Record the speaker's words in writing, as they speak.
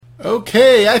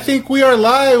Okay, I think we are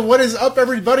live. What is up,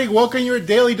 everybody? Welcome to your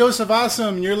daily dose of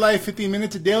awesome. Your life, 15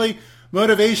 minutes of daily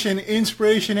motivation,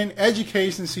 inspiration, and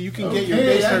education, so you can get your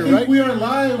day started right. I think we are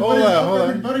live. What is up,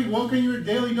 everybody? Welcome to your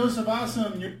daily dose of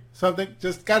awesome. Something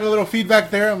just got a little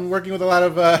feedback there. I'm working with a lot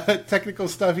of technical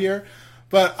stuff here,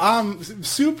 but I'm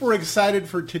super excited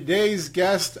for today's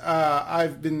guest.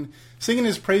 I've been singing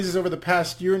his praises over the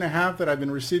past year and a half that I've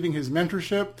been receiving his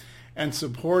mentorship and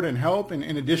support and help, and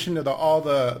in addition to all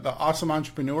the awesome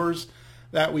entrepreneurs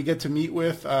that we get to meet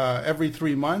with every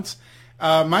 3 months.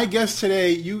 My guest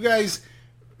today, you guys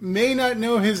may not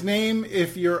know his name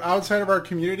if you're outside of our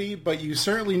community, but you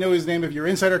certainly know his name if you're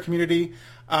inside our community.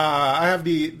 I have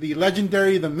the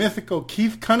legendary, the mythical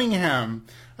Keith Cunningham.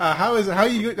 How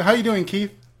you doing,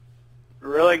 Keith?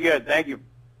 Really good, thank you,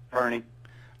 Bernie.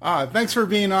 Thanks for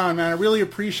being on, man. I really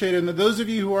appreciate it. And those of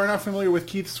you who are not familiar with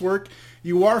Keith's work,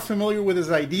 you are familiar with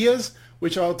his ideas,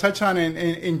 which I'll touch on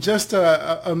in just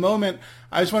a moment.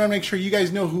 I just want to make sure you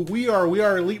guys know who we are. We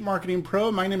are Elite Marketing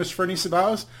Pro. My name is Fernie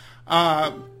Sabaus.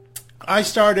 I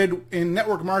started in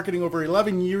network marketing over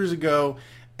 11 years ago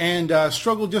and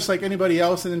struggled just like anybody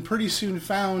else, and then pretty soon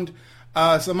found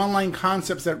some online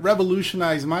concepts that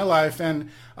revolutionized my life.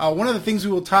 And one of the things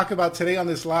we will talk about today on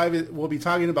this live, we'll be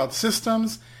talking about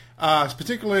systems,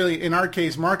 particularly in our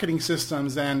case, marketing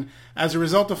systems. And as a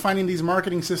result of finding these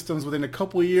marketing systems within a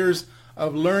couple of years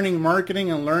of learning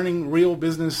marketing and learning real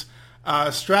business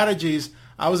strategies,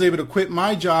 I was able to quit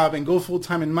my job and go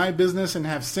full-time in my business, and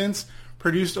have since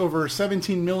produced over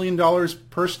 $17 million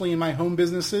personally in my home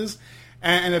businesses,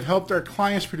 and have helped our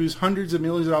clients produce hundreds of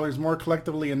millions of dollars more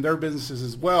collectively in their businesses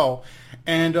as well.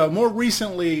 And more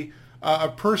recently, a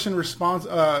person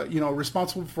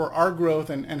responsible for our growth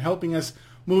and helping us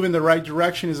move in the right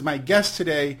direction is my guest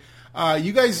today.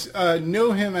 You guys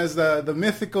know him as the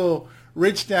mythical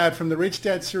Rich Dad from the Rich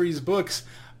Dad series books.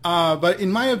 But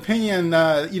in my opinion,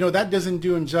 that doesn't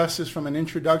do him justice from an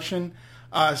introduction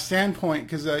standpoint,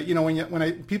 because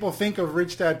when people think of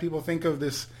Rich Dad, people think of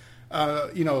this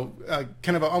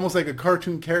kind of almost like a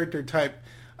cartoon character type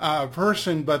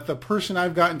person. But the person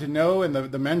I've gotten to know and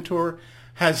the mentor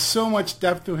has so much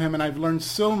depth to him, and I've learned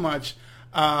so much.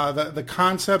 The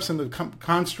concepts and the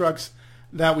constructs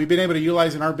that we've been able to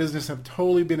utilize in our business have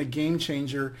totally been a game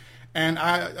changer. And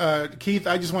Keith,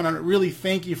 I just want to really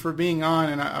thank you for being on,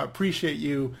 and I appreciate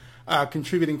you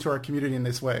contributing to our community in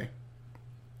this way.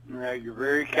 You're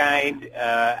very kind.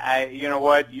 You know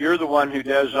what? You're the one who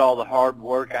does all the hard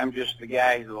work. I'm just the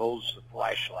guy who holds the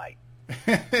flashlight.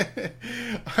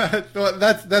 Well,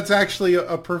 that's actually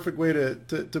a perfect way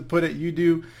to put it. You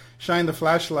do shine the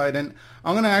flashlight. And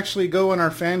I'm going to actually go on our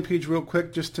fan page real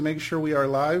quick just to make sure we are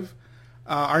live.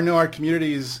 I know our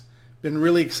community's been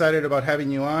really excited about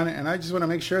having you on, and I just want to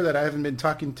make sure that I haven't been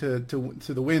talking to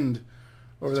the wind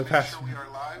over the past. Sure we are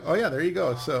live. Oh yeah, there you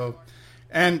go. So,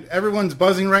 and everyone's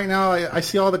buzzing right now. I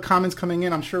see all the comments coming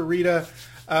in. I'm sure Rita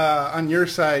on your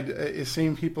side is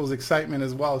seeing people's excitement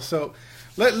as well. So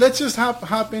let's just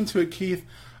hop into it, Keith.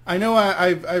 I know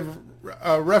I've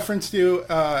referenced you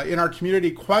in our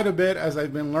community quite a bit as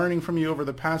I've been learning from you over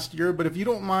the past year. But if you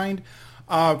don't mind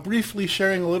briefly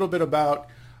sharing a little bit about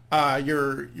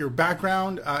your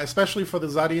background, especially for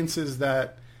those audiences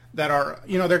that are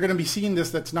they're going to be seeing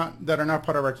this that are not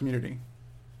part of our community.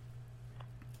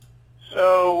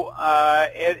 So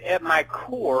at my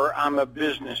core, I'm a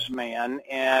businessman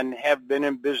and have been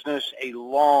in business a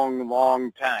long,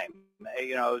 long time.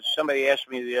 Somebody asked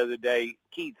me the other day,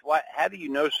 Keith, how do you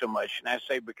know so much? And I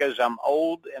say, because I'm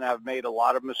old and I've made a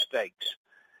lot of mistakes.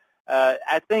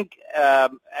 I think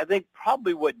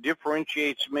probably what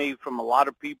differentiates me from a lot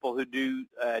of people who do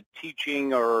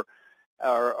teaching or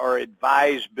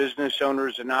advise business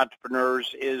owners and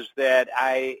entrepreneurs is that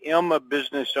I am a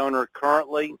business owner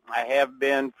currently. I have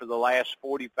been for the last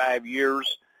 45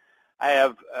 years. I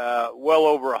have well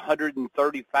over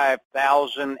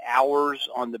 135,000 hours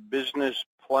on the business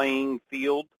playing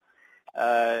field,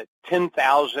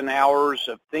 10,000 hours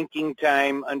of thinking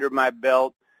time under my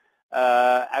belt.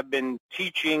 I've been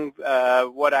teaching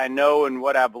what I know and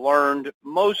what I've learned,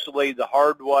 mostly the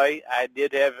hard way. I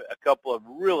did have a couple of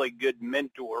really good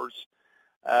mentors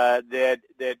that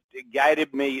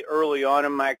guided me early on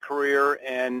in my career,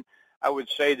 and I would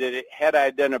say that had I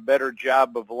done a better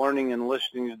job of learning and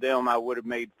listening to them, I would have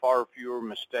made far fewer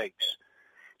mistakes.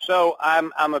 So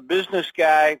I'm a business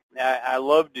guy. I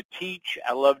love to teach.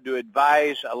 I love to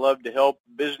advise. I love to help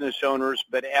business owners,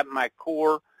 but at my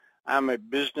core, I'm a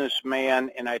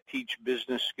businessman, and I teach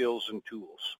business skills and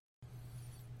tools.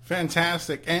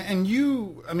 Fantastic. And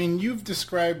you've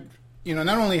described,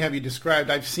 not only have you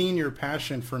described, I've seen your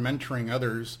passion for mentoring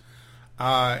others.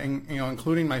 and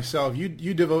including myself,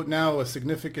 you devote now a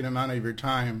significant amount of your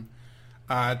time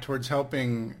towards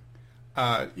helping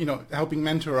helping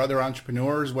mentor other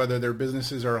entrepreneurs, whether their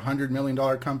businesses are $100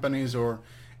 million companies or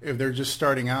if they're just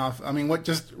starting off. I mean,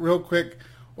 just real quick,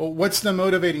 what's the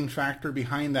motivating factor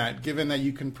behind that, given that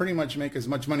you can pretty much make as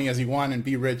much money as you want and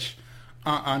be rich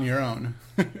on your own?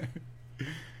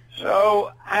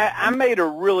 So I made a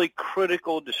really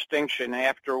critical distinction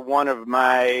after one of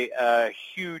my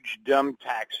huge dumb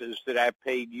taxes that I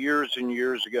paid years and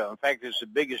years ago. In fact, it's the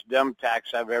biggest dumb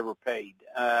tax I've ever paid.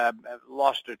 I've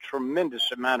lost a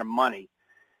tremendous amount of money.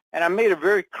 And I made a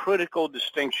very critical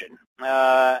distinction.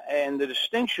 And the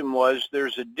distinction was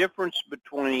there's a difference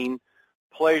between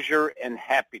pleasure and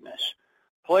happiness.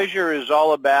 Pleasure is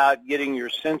all about getting your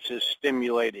senses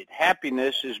stimulated.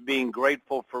 Happiness is being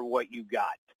grateful for what you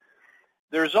got.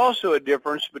 There's also a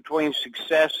difference between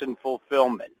success and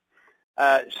fulfillment.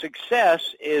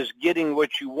 Success is getting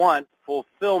what you want.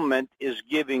 Fulfillment is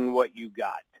giving what you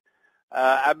got.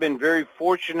 I've been very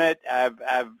fortunate. I've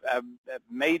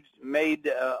made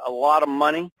a lot of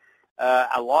money.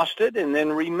 I lost it and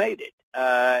then remade it,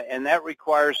 and that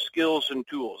requires skills and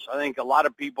tools. I think a lot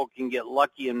of people can get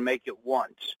lucky and make it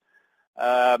once.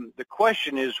 The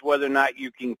question is whether or not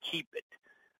you can keep it.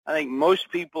 I think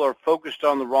most people are focused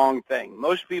on the wrong thing.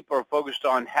 Most people are focused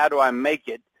on how do I make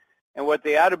it, and what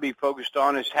they ought to be focused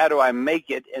on is how do I make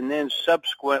it and then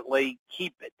subsequently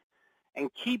keep it.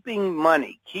 And keeping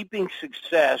money, keeping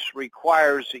success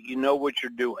requires that you know what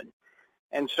you're doing.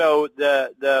 And so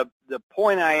the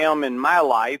point I am in my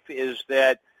life is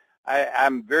that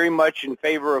I'm very much in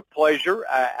favor of pleasure.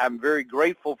 I'm very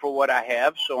grateful for what I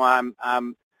have, so I'm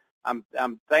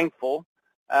thankful.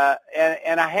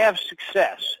 And I have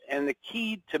success. And the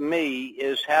key to me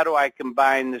is how do I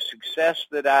combine the success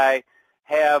that I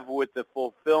have with the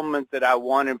fulfillment that I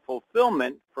want, and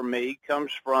fulfillment for me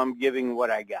comes from giving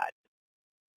what I got.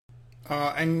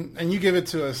 And you give it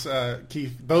to us,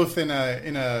 Keith, both in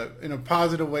a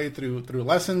positive way through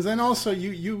lessons, and also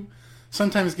you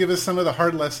sometimes give us some of the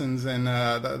hard lessons and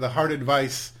the hard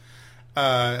advice,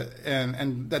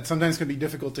 and that sometimes can be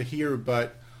difficult to hear,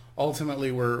 but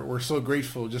ultimately we're so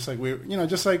grateful. Just like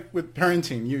just like with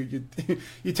parenting,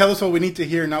 you tell us what we need to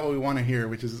hear, not what we want to hear,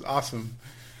 which is awesome.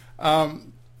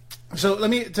 So let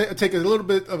me take a little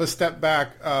bit of a step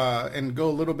back and go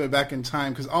a little bit back in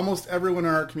time, because almost everyone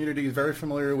in our community is very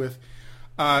familiar with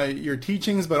your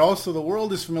teachings, but also the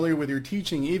world is familiar with your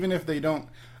teaching. Even if they don't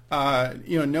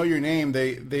know your name,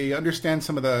 they understand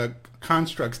some of the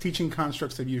teaching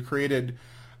constructs that you created.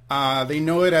 They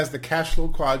know it as the cash flow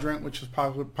quadrant, which was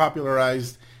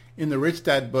popularized in the Rich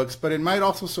Dad books, but it might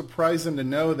also surprise them to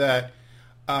know that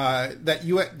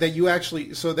you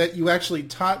actually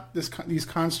taught these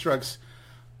constructs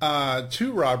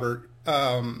to Robert,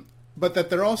 but that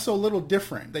they're also a little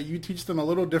different. That you teach them a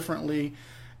little differently,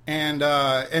 and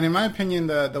in my opinion,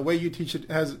 the way you teach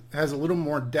it has a little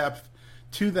more depth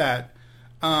to that.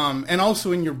 And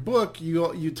also in your book,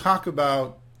 you talk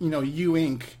about You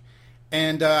Inc.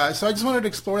 And so I just wanted to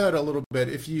explore that a little bit.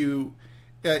 If you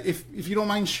don't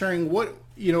mind sharing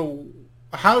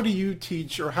how do you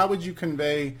teach, or how would you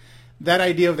convey that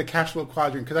idea of the cash flow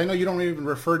quadrant? Because I know you don't even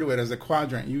refer to it as a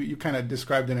quadrant. You kind of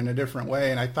described it in a different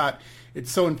way, and I thought it's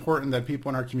so important that people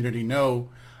in our community know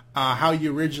how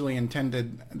you originally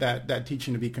intended that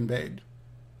teaching to be conveyed.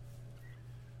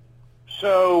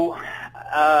 So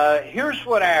here's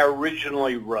what I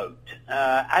originally wrote.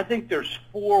 I think there's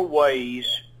 4 ways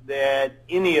that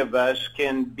any of us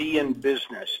can be in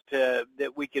business,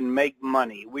 that we can make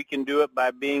money. We can do it by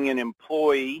being an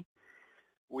employee.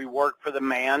 We work for the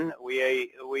man.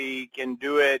 We can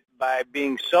do it by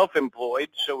being self-employed,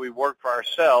 so we work for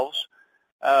ourselves.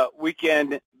 We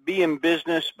can be in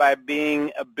business by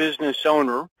being a business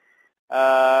owner,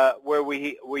 where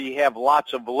we have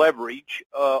lots of leverage,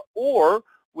 or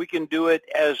we can do it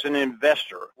as an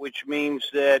investor, which means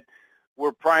that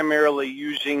we're primarily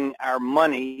using our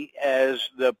money as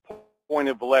the point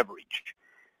of leverage.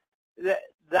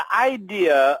 The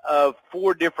idea of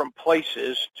 4 different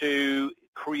places to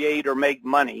create or make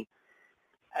money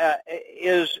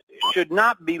should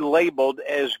not be labeled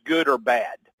as good or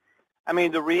bad. I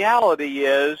mean, the reality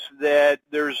is that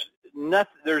there's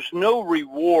no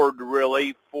reward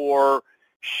really for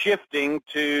shifting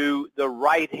to the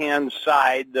right-hand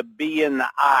side, the B and the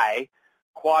I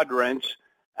quadrants,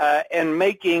 and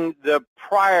making the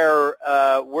prior,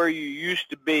 where you used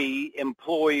to be,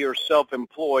 employee or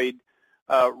self-employed,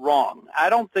 wrong. I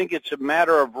don't think it's a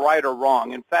matter of right or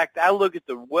wrong. In fact, I look at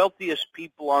the wealthiest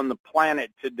people on the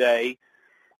planet today.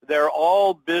 They're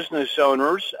all business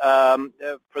owners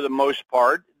for the most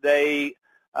part. They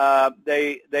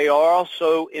They are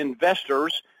also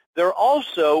investors. They're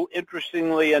also,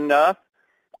 interestingly enough,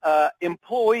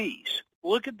 employees.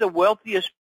 Look at the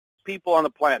wealthiest people on the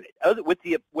planet, with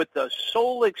the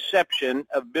sole exception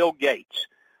of Bill Gates,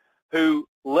 who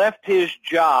left his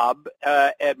job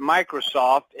at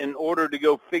Microsoft in order to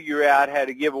go figure out how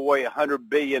to give away $100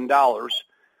 billion.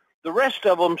 The rest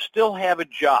of them still have a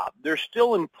job. They're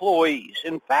still employees.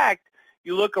 In fact,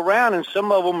 you look around and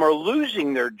some of them are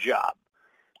losing their job.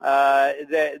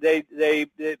 They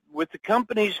with the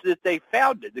companies that they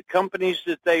founded, the companies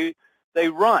that they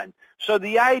run. So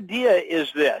the idea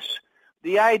is this.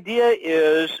 The idea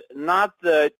is not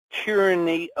the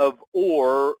tyranny of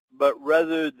or, but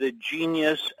rather the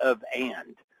genius of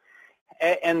and.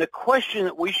 And the question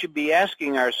that we should be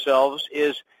asking ourselves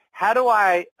is, how do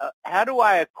I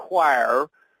acquire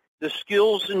the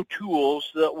skills and tools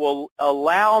that will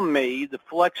allow me the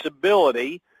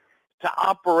flexibility to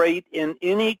operate in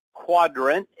any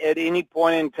quadrant at any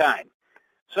point in time?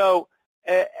 So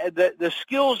the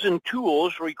skills and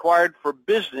tools required for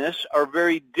business are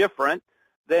very different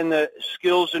than the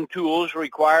skills and tools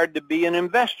required to be an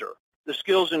investor. The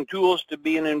skills and tools to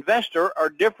be an investor are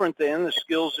different than the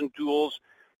skills and tools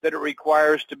that it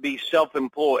requires to be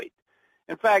self-employed.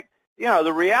 In fact,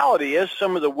 the reality is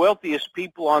some of the wealthiest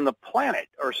people on the planet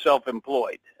are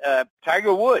self-employed.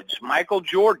 Tiger Woods, Michael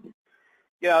Jordan.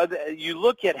 You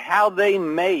look at how they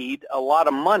made a lot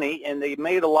of money, and they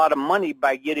made a lot of money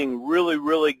by getting really,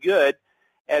 really good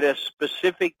at a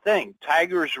specific thing.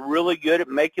 Tiger's really good at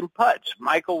making putts.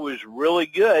 Michael was really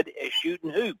good at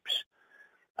shooting hoops.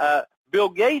 Bill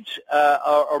Gates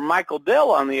or Michael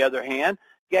Dell, on the other hand,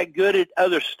 got good at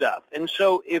other stuff. And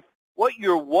so if what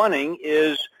you're wanting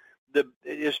is to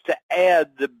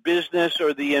add the business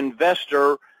or the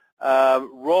investor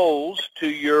roles to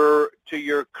your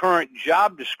current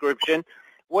job description,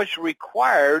 what's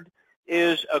required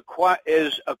is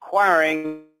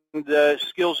acquiring the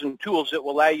skills and tools that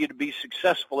will allow you to be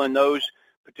successful in those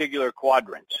particular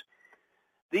quadrants.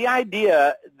 The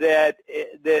idea that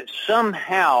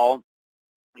somehow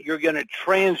you're going to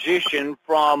transition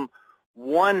from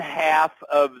one half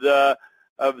of the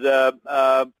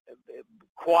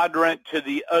quadrant to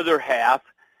the other half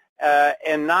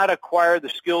and not acquire the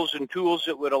skills and tools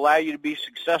that would allow you to be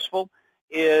successful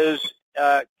is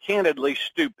candidly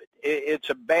stupid. It's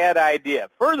a bad idea.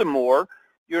 Furthermore,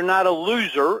 you're not a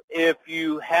loser if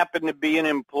you happen to be an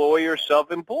employee or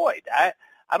self-employed.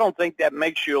 I don't think that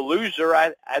makes you a loser.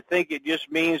 I think it just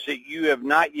means that you have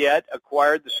not yet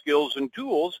acquired the skills and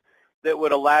tools that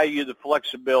would allow you the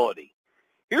flexibility.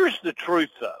 Here's the truth,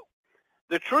 though.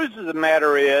 The truth of the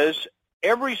matter is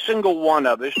every single one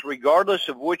of us, regardless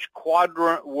of which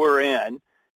quadrant we're in,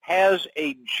 has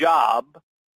a job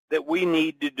that we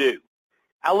need to do.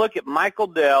 I look at Michael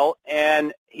Dell,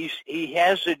 and he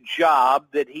has a job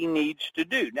that he needs to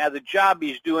do. Now, the job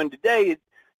he's doing today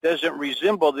doesn't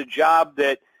resemble the job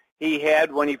that he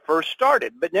had when he first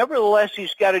started, but nevertheless,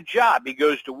 he's got a job. He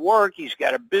goes to work. He's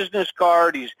got a business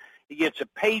card. He gets a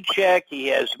paycheck. He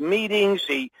has meetings.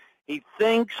 He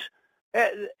thinks.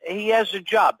 He has a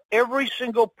job. Every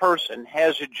single person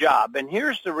has a job, and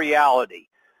here's the reality.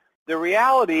 The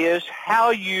reality is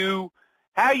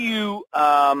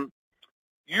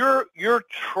your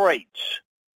traits,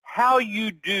 how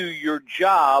you do your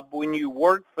job when you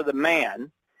work for the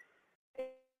man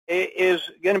is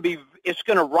going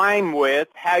to rhyme with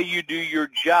how you do your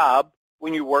job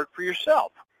when you work for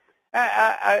yourself.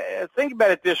 I think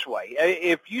about it this way.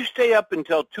 If you stay up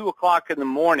until 2 o'clock in the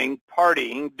morning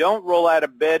partying, don't roll out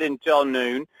of bed until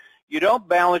noon, you don't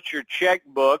balance your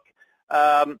checkbook,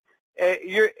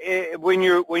 when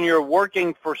you're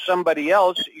working for somebody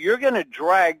else, you're going to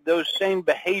drag those same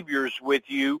behaviors with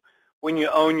you when you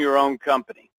own your own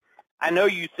company. I know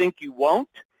you think you won't,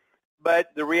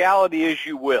 but the reality is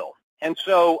you will. And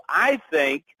so I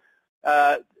think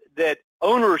that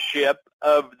ownership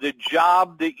of the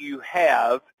job that you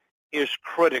have is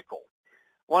critical.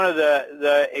 One of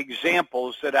the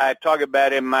examples that I talk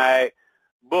about in my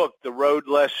book, The Road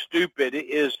Less Stupid,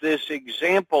 is this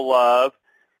example of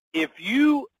if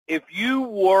you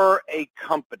were a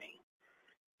company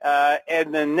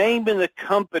and the name of the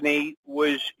company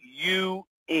was You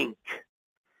Inc.,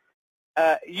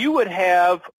 you would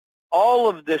have all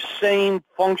of the same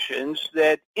functions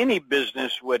that any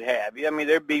business would have. I mean,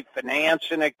 there'd be finance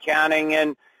and accounting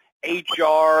and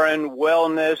HR and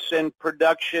wellness and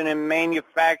production and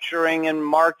manufacturing and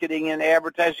marketing and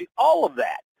advertising. All of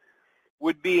that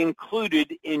would be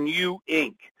included in You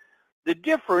Inc. The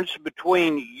difference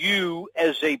between you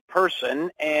as a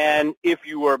person and if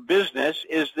you were a business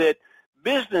is that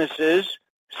businesses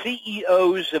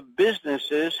CEOs of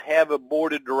businesses have a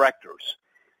board of directors.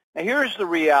 Now, here's the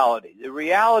reality. The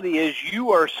reality is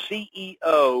you are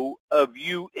CEO of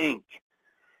You Inc.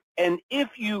 And if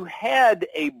you had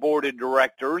a board of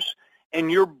directors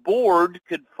and your board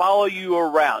could follow you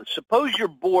around, suppose your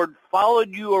board followed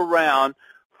you around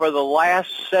for the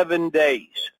last 7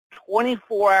 days,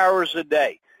 24 hours a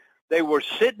day. They were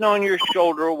sitting on your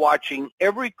shoulder watching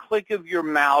every click of your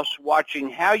mouse, watching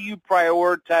how you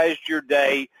prioritized your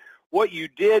day, what you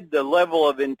did, the level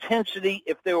of intensity.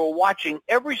 If they were watching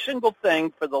every single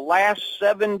thing for the last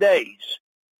 7 days,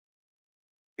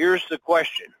 here's the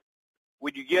question.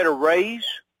 Would you get a raise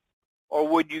or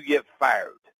would you get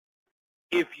fired?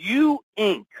 If You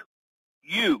Inc.,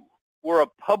 you were a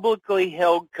publicly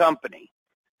held company,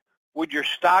 would your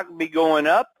stock be going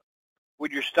up?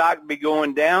 Would your stock be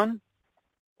going down?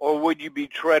 Or would you be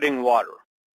treading water?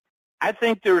 I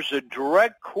think there's a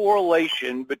direct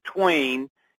correlation between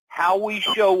how we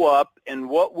show up and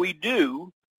what we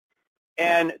do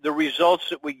and the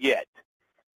results that we get.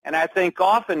 And I think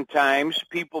oftentimes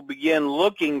people begin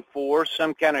looking for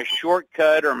some kind of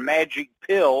shortcut or magic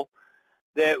pill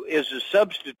that is a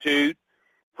substitute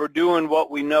for doing what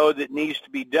we know that needs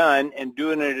to be done and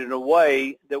doing it in a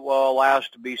way that will allow us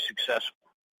to be successful.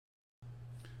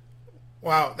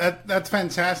 Wow, that's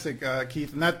fantastic,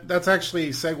 Keith, and that's actually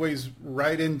segues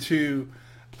right into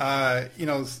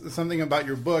something about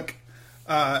your book.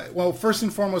 Well, first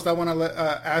and foremost, I want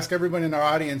to ask everyone in our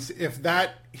audience if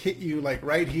that hit you like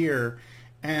right here,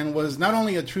 and was not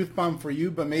only a truth bomb for you,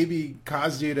 but maybe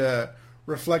caused you to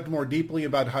reflect more deeply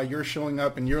about how you're showing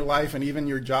up in your life and even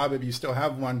your job if you still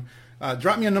have one.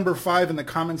 Drop me a number 5 in the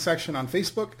comment section on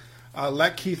Facebook.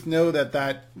 Let Keith know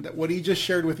that what he just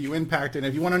shared with you impacted.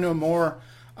 If you want to know more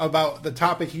about the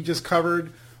topic he just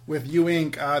covered with You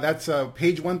Inc., that's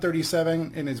page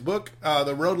 137 in his book,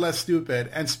 The Road Less Stupid.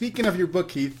 And speaking of your book,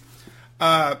 Keith,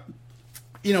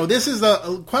 this is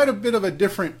quite a bit of a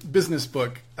different business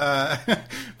book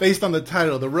based on the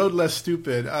title, The Road Less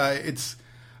Stupid.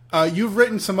 You've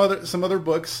written some other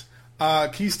books,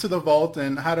 Keys to the Vault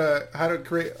and how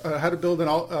to build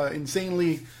an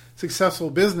insanely successful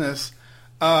business,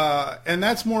 and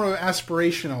that's more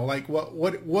aspirational. Like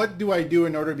what do I do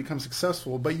in order to become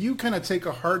successful? But you kind of take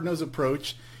a hard-nosed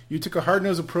approach. You took a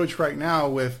hard-nosed approach right now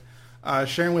with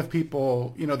sharing with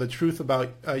people, the truth about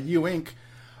You Inc.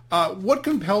 What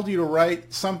compelled you to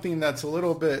write something that's a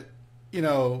little bit,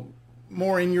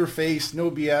 more in your face, no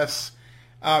BS?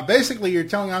 Basically, you're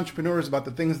telling entrepreneurs about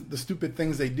the stupid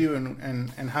things they do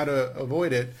and how to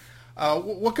avoid it.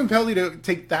 What compelled you to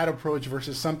take that approach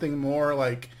versus something more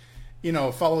like,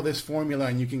 follow this formula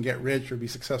and you can get rich or be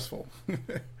successful?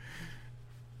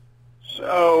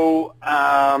 So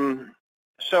I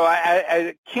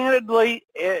candidly,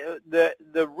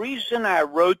 the reason I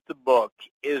wrote the book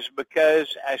is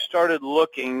because I started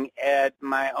looking at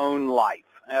my own life.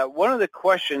 One of the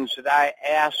questions that I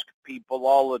ask people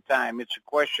all the time, it's a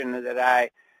question that I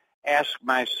ask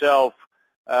myself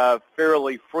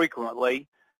fairly frequently,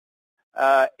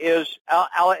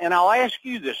 I'll ask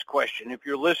you this question if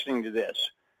you're listening to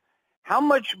this. How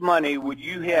much money would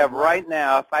you have right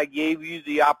now if I gave you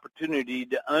the opportunity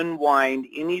to unwind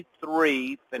any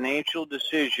 3 financial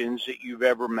decisions that you've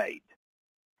ever made?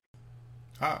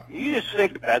 You just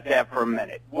think about that for a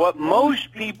minute. What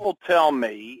most people tell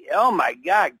me, oh my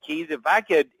God, Keith, if I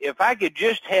could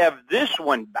just have this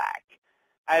one back,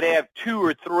 I'd have 2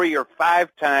 or 3 or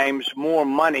 5 times more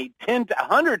money, 10 to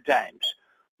 100 times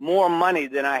more money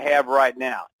than I have right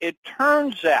now. It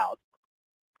turns out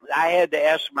I had to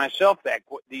ask myself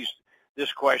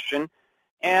this question,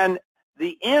 and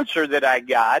the answer that I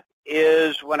got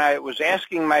is, when I was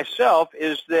asking myself,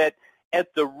 is that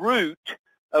at the root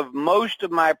of most of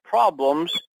my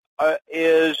problems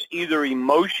is either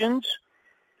emotions,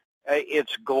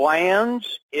 it's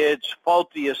glands, it's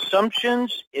faulty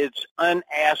assumptions, it's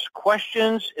unasked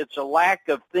questions, it's a lack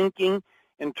of thinking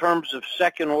in terms of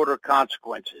second-order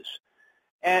consequences.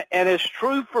 And it's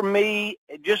true for me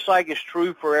just like it's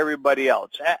true for everybody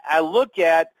else. I look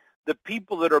at the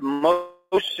people that are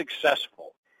most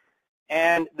successful,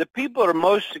 and the people that are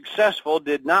most successful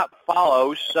did not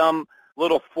follow some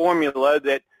little formula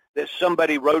that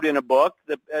somebody wrote in a book.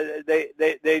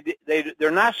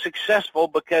 They're not successful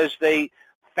because they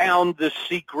found the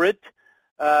secret.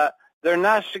 They're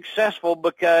not successful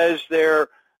because they're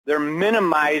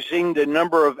minimizing the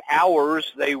number of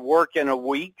hours they work in a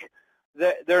week.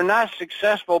 They're not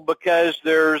successful because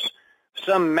there's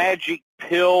some magic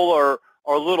pill or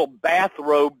little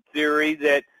bathrobe theory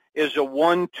that is a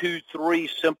 1, 2, 3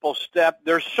 simple step.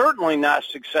 They're certainly not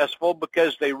successful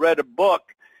because they read a book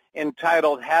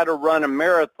entitled How to Run a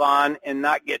Marathon and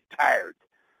Not Get Tired.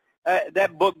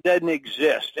 That book doesn't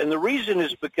exist. And the reason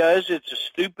is because it's a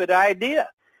stupid idea.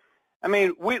 I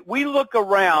mean, we look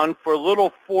around for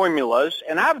little formulas,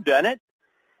 and I've done it,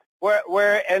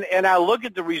 and I look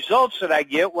at the results that I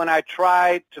get when I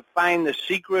try to find the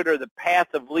secret or the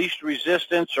path of least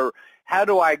resistance, or how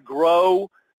do I grow?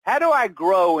 How do I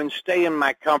grow and stay in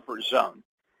my comfort zone?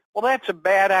 Well, that's a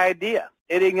bad idea.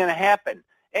 It ain't going to happen.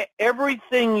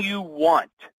 Everything you want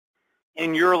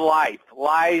in your life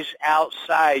lies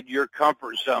outside your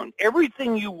comfort zone.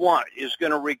 Everything you want is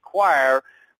going to require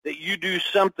that you do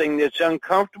something that's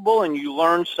uncomfortable and you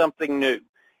learn something new.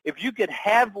 If you could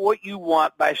have what you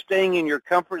want by staying in your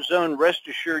comfort zone, rest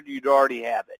assured you'd already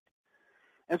have it.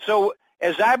 And so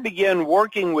as I began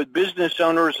working with business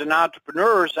owners and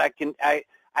entrepreneurs, I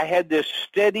had this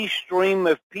steady stream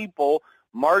of people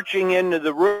marching into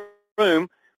the room,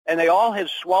 and they all had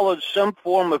swallowed some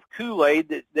form of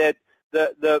Kool-Aid that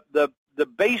the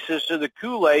basis of the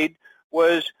Kool-Aid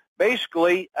was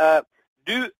basically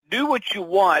do what you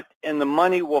want and the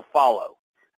money will follow.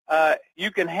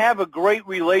 You can have a great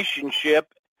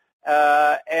relationship,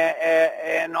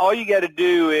 and all you got to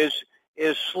do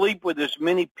is sleep with as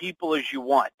many people as you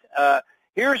want.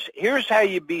 Here's how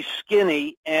you be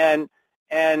skinny and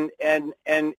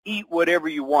eat whatever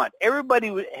you want.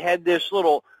 Everybody had this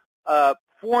little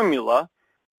formula.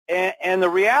 And the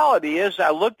reality is I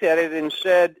looked at it and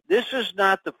said, this is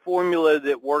not the formula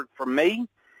that worked for me,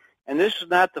 and this is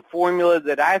not the formula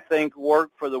that I think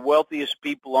worked for the wealthiest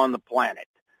people on the planet.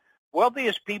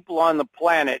 Wealthiest people on the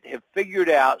planet have figured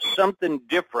out something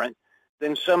different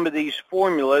than some of these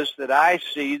formulas that I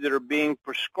see that are being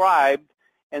prescribed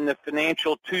in the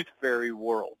financial tooth fairy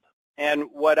world. And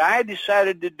what I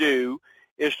decided to do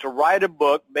is to write a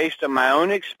book based on my own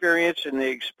experience and the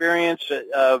experience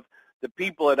of the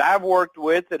people that I've worked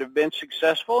with that have been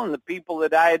successful and the people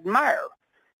that I admire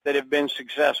that have been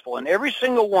successful. And every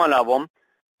single one of them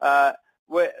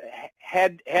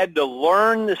had to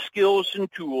learn the skills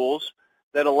and tools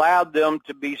that allowed them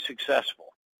to be successful.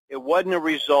 It wasn't a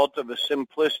result of a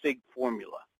simplistic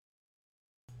formula.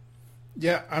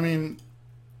 Yeah, I mean,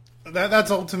 that's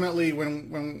ultimately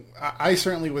when I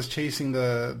certainly was chasing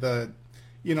the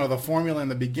formula in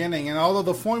the beginning. And although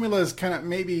the formulas kind of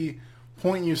maybe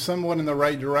point you somewhat in the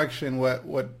right direction,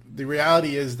 what the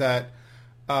reality is that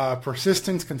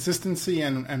persistence, consistency,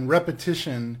 and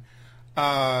repetition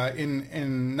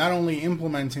in not only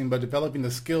implementing but developing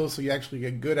the skills so you actually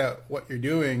get good at what you're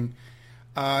doing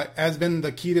has been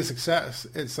the key to success.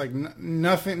 It's like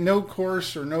nothing, no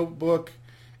course or no book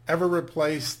ever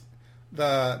replaced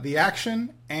the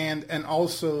action and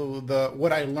also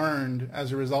what I learned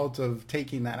as a result of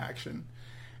taking that action.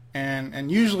 And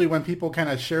usually when people kind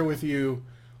of share with you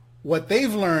what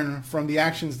they've learned from the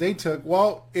actions they took,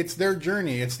 well, it's their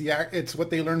journey. It's what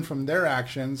they learned from their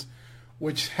actions,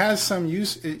 which has some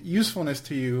usefulness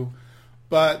to you,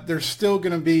 but there's still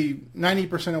going to be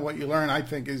 90% of what you learn, I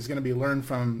think, is going to be learned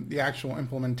from the actual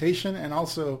implementation and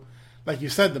also, like you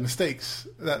said, the mistakes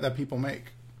that people make.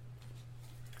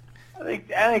 I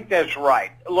think that's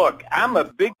right. Look, I'm a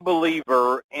big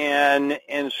believer in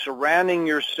surrounding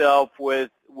yourself with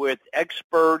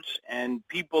experts and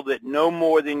people that know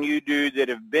more than you do, that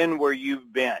have been where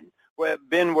you've been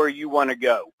where you want to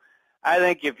go. I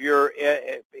think if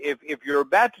you're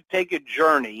about to take a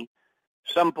journey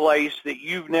someplace that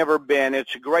you've never been,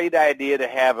 it's a great idea to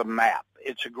have a map.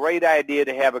 It's a great idea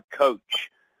to have a coach.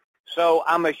 So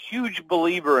I'm a huge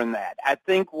believer in that. I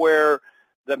think where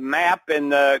the map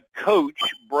and the coach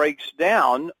breaks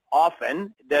down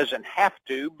often, it doesn't have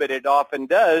to, but it often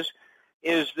does,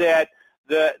 is that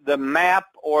the map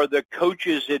or the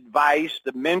coach's advice,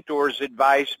 the mentor's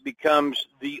advice becomes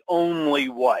the only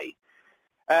way.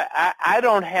 I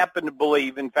don't happen to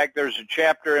believe, in fact, there's a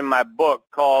chapter in my book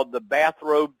called The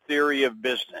Bathrobe Theory of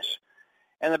Business.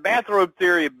 And the bathrobe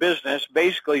theory of business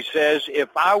basically says if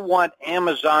I want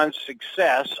Amazon's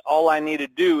success, all I need to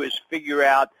do is figure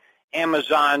out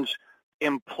Amazon's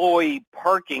employee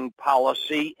parking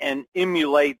policy and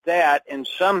emulate that, and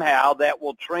somehow that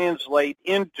will translate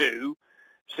into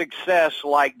success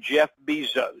like Jeff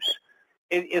Bezos.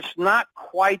 It's not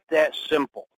quite that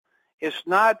simple. It's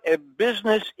not. A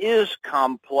business is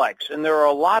complex, and there are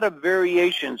a lot of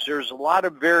variations. There's a lot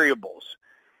of variables.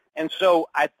 And so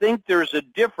I think there's a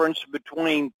difference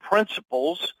between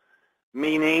principles,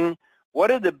 meaning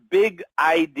what are the big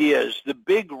ideas, the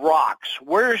big rocks?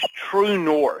 Where's true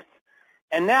north?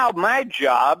 And now my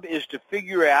job is to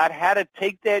figure out how to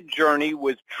take that journey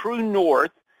with true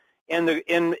north in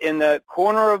the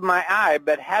corner of my eye,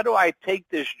 but how do I take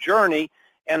this journey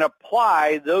and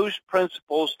apply those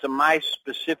principles to my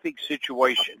specific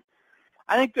situation.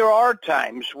 I think there are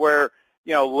times where,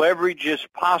 leverage is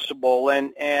possible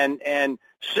and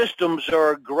systems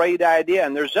are a great idea.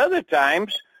 And there's other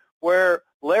times where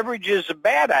leverage is a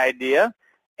bad idea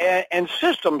and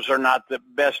systems are not the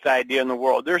best idea in the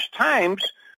world. There's times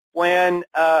when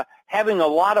having a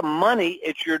lot of money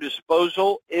at your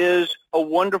disposal is a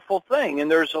wonderful thing. And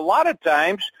there's a lot of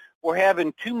times where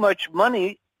having too much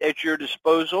money at your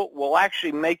disposal will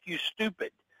actually make you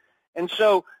stupid. And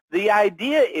so the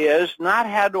idea is not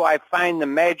how do I find the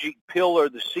magic pill or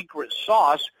the secret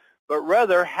sauce, but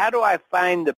rather how do I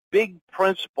find the big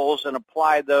principles and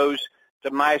apply those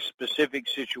to my specific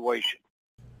situation.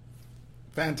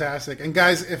 Fantastic. And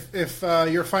guys, if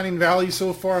you're finding value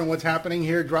so far in what's happening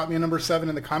here, drop me a number 7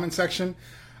 in the comment section.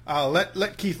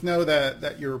 Let Keith know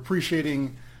that you're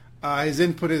appreciating his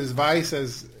input, his advice,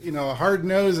 as hard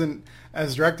nosed and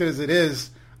as directed as it is.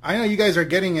 I know you guys are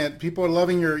getting it. People are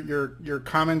loving your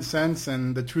common sense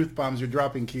and the truth bombs you're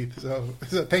dropping, Keith. So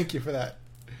thank you for that.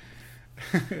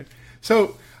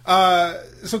 So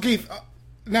Keith,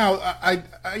 now I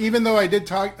even though I did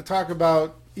talk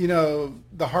about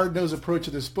the hard-nosed approach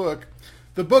of this book,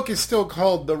 the book is still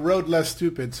called The Road Less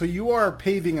Stupid. So you are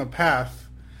paving a path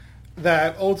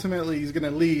that ultimately is going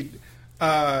to lead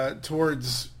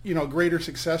towards greater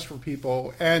success for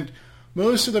people. And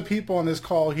most of the people on this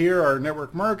call here are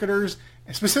network marketers,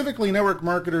 and specifically network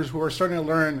marketers who are starting to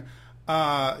learn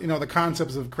the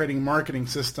concepts of creating marketing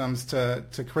systems to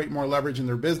create more leverage in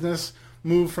their business,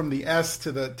 move from the S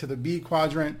to the B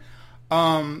quadrant.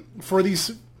 For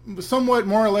these somewhat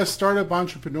more or less startup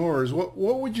entrepreneurs, what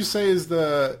would you say is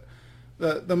the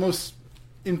most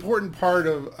important part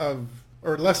of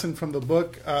or lesson from the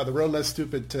book, The Road Less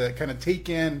Stupid, to kind of take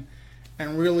in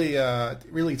and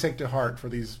really take to heart for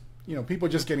these people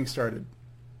just getting started?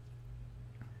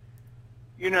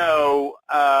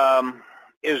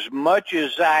 As much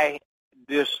as I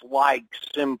dislike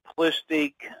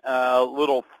simplistic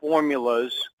little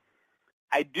formulas,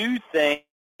 I do think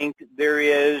there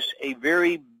is a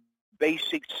very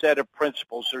basic set of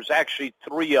principles. There's actually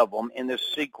 3 of them in this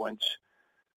sequence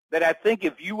that I think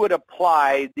if you would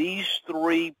apply these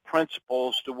 3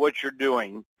 principles to what you're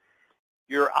doing,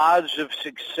 your odds of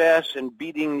success and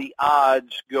beating the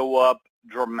odds go up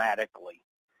dramatically.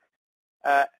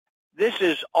 This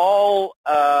is all,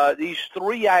 these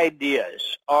 3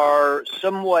 ideas are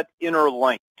somewhat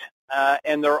interlinked,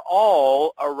 and they're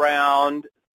all around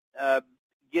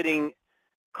getting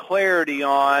clarity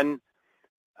on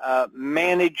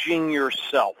managing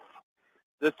yourself.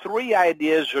 The 3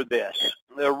 ideas are this.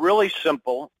 They're really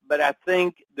simple, but I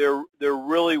think they're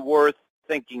really worth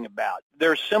thinking about.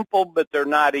 They're simple, but they're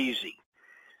not easy.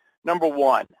 Number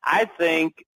 1, I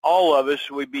think all of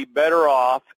us would be better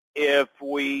off if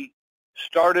we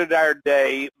started our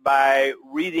day by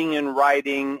reading and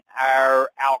writing our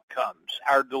outcomes,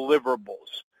 our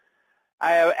deliverables.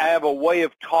 I have a way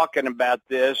of talking about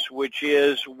this, which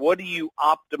is, what are you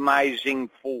optimizing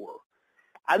for?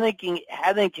 I think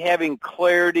having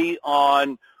clarity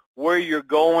on where you're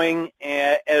going,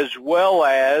 as well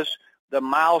as the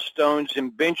milestones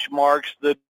and benchmarks,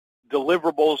 the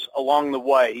deliverables along the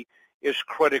way, is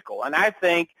critical. And I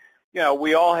think,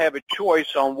 we all have a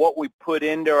choice on what we put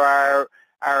into our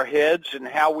heads and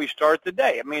how we start the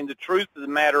day. I mean, the truth of the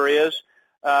matter is,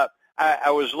 I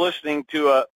was listening to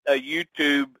a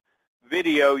YouTube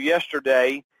video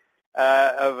yesterday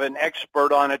of an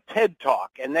expert on a TED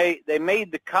Talk, and they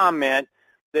made the comment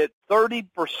that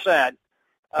 30%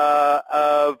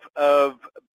 of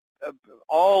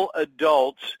all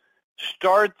adults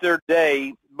start their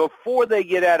day before they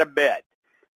get out of bed.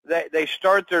 They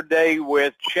start their day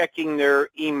with checking their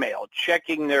email,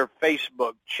 checking their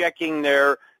Facebook, checking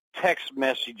their text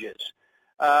messages.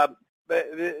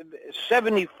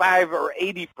 75 or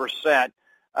 80%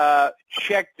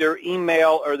 check their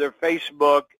email or their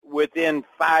Facebook within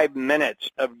 5 minutes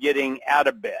of getting out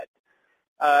of bed.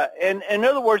 And in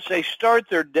other words, they start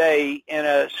their day in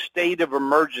a state of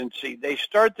emergency. They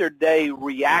start their day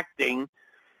reacting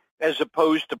as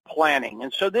opposed to planning.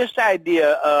 And so this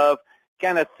idea of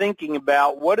kind of thinking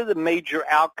about what are the major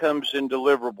outcomes and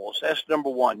deliverables, that's number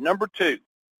 1. Number 2,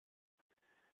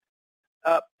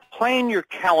 plan your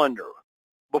calendar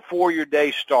before your day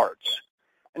starts.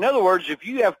 In other words, if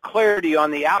you have clarity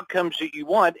on the outcomes that you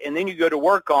want, and then you go to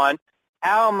work on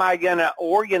how am I going to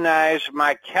organize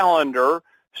my calendar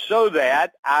so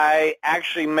that I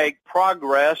actually make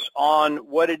progress on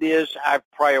what it is I've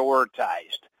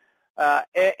prioritized.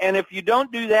 And if you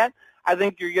don't do that, I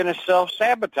think you're going to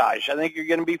self-sabotage. I think you're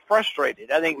going to be frustrated.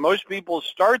 I think most people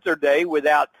start their day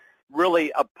without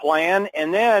really a plan,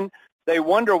 and then they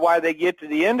wonder why they get to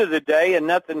the end of the day and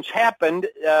nothing's happened,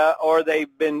 or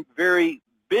they've been very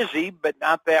busy but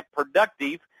not that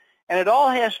productive. And it all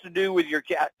has to do with your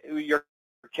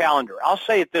calendar. I'll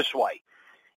say it this way.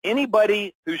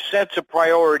 Anybody who sets a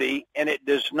priority and it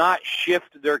does not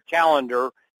shift their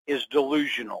calendar is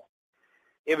delusional.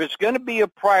 If it's going to be a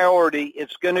priority,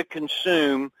 it's going to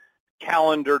consume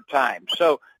calendar time.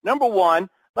 So, number one,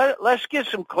 let's get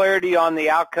some clarity on the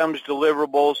outcomes,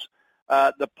 deliverables,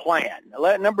 the plan.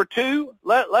 Number two,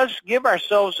 let's give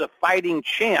ourselves a fighting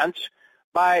chance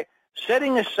by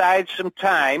setting aside some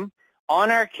time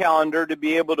on our calendar to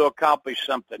be able to accomplish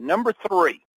something. Number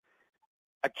three,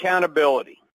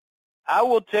 accountability. I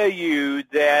will tell you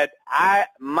that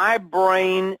my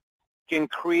brain can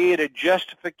create a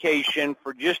justification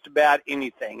for just about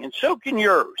anything, and so can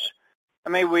yours. I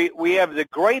mean, we have the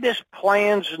greatest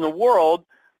plans in the world,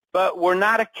 but we're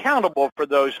not accountable for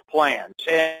those plans.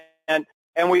 And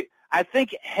I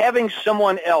think having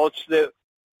someone else that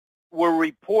we're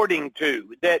reporting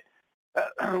to, that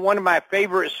one of my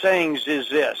favorite sayings is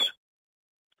this: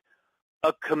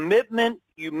 a commitment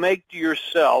you make to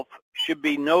yourself should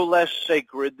be no less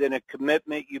sacred than a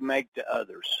commitment you make to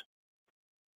others.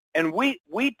 And we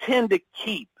tend to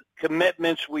keep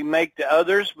commitments we make to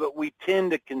others, but we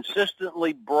tend to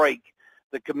consistently break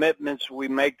the commitments we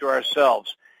make to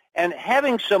ourselves. And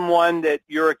having someone that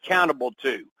you're accountable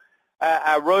to.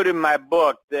 I wrote in my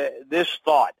book this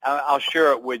thought. I'll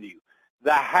share it with you.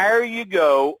 The higher you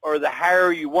go, or the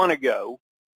higher you want to go,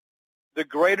 the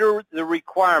greater the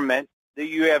requirement that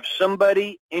you have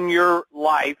somebody in your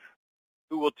life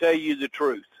who will tell you the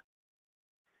truth.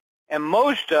 And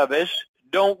most of us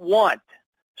don't want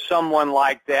someone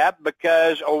like that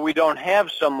or we don't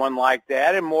have someone like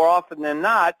that, and more often than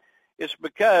not, it's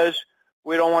because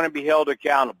we don't want to be held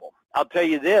accountable. I'll tell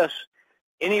you this,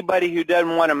 anybody who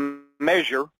doesn't want to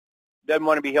measure doesn't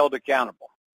want to be held accountable.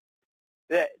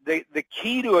 The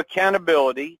key to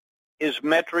accountability is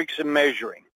metrics and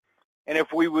measuring. And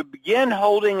if we would begin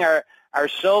holding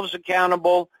ourselves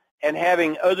accountable and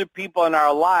having other people in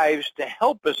our lives to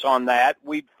help us on that,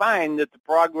 we'd find that the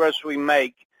progress we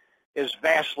make is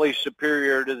vastly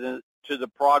superior to the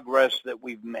progress that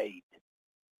we've made.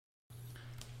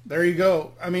 There you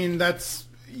go. I mean,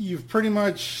 you've pretty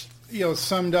much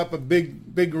summed up a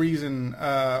big reason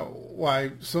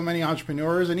why so many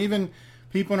entrepreneurs and even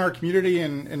people in our community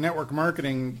and network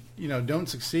marketing don't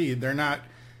succeed. They're not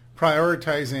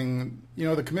prioritizing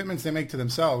the commitments they make to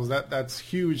themselves. That's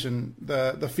huge, and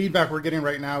the feedback we're getting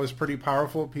right now is pretty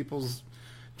powerful. People's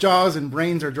jaws and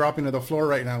brains are dropping to the floor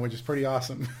right now, which is pretty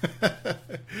awesome.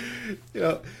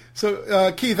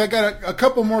 So Keith, I got a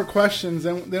couple more questions,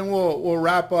 and then we'll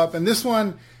wrap up. And this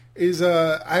one is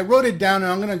I wrote it down,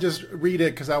 and I'm going to just read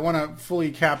it because I want to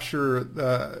fully capture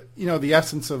the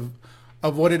essence of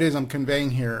what it is I'm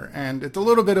conveying here. And it's a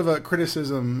little bit of a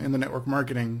criticism in the network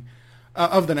marketing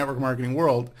of the network marketing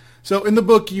world. So in the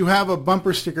book, you have a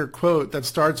bumper sticker quote that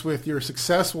starts with, "Your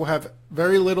success will have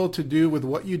very little to do with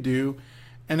what you do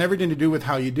and everything to do with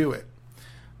how you do it."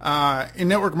 In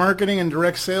network marketing and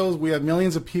direct sales, we have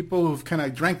millions of people who've kind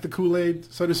of drank the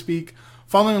Kool-Aid, so to speak,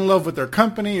 fallen in love with their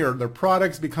company or their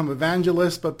products, become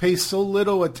evangelists, but pay so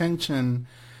little attention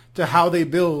to how they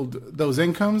build those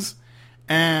incomes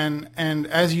and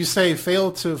as you say,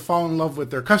 fail to fall in love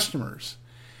with their customers.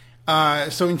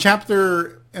 So in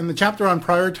the chapter on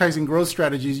prioritizing growth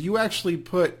strategies, you actually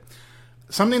put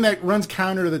something that runs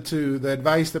counter to the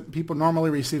advice that people normally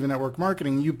receive in network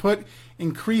marketing. You put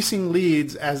increasing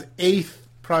leads as 8th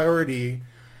priority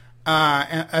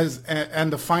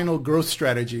and the final growth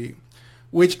strategy,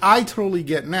 which I totally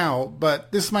get now,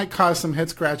 but this might cause some head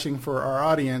scratching for our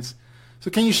audience. So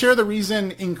can you share the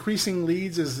reason increasing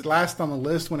leads is last on the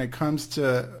list when it comes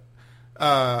to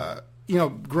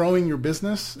growing your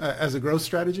business as a growth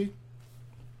strategy?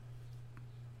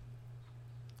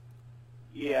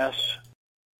 Yes.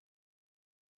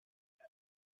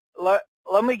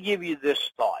 Let me give you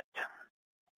this thought.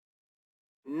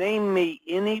 Name me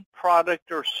any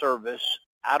product or service,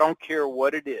 I don't care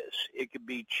what it is. It could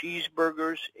be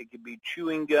cheeseburgers, it could be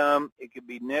chewing gum, it could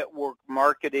be network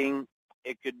marketing,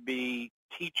 it could be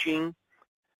teaching,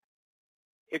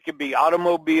 it could be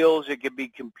automobiles, it could be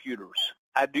computers.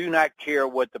 I do not care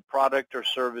what the product or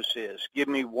service is. Give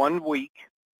me 1 week,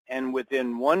 and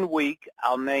within 1 week,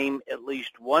 I'll name at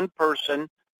least one person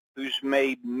who's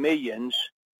made millions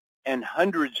and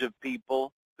hundreds of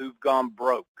people who've gone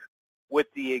broke with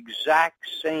the exact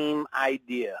same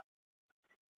idea.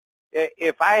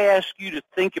 If I ask you to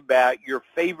think about your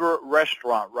favorite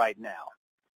restaurant right now,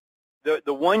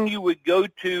 the one you would go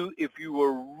to if you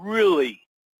were really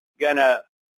going to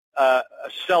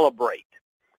celebrate?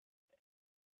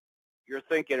 You're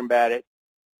thinking about it.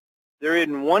 There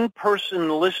isn't one person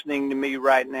listening to me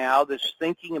right now that's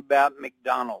thinking about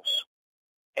McDonald's.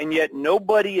 And yet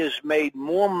nobody has made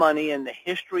more money in the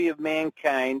history of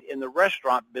mankind in the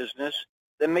restaurant business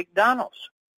than McDonald's.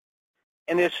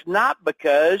 And it's not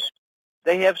because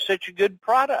they have such a good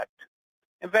product.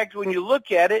 In fact, when you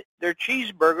look at it, their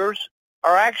cheeseburgers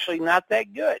are actually not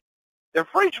that good. Their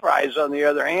French fries, on the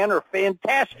other hand, are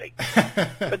fantastic.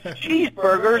 But the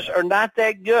cheeseburgers are not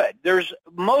that good.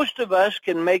 Most of us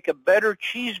can make a better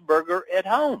cheeseburger at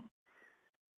home.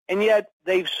 And yet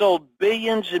they've sold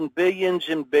billions and billions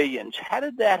and billions. How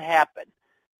did that happen?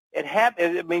 It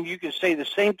happened. I mean, you can say the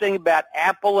same thing about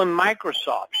Apple and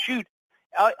Microsoft. Shoot,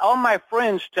 all my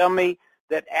friends tell me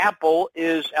that Apple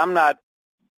is, I'm not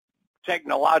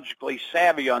technologically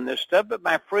savvy on this stuff, but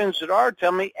my friends that are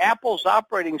tell me Apple's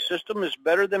operating system is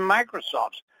better than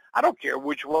Microsoft's. I don't care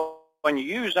which one you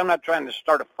use. I'm not trying to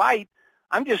start a fight.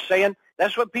 I'm just saying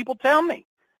that's what people tell me.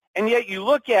 And yet you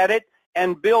look at it,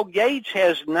 and Bill Gates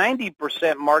has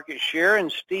 90% market share,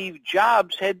 and Steve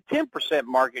Jobs had 10%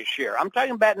 market share. I'm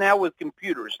talking about now with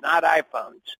computers, not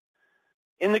iPhones.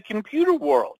 In the computer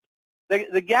world,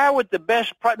 the guy with the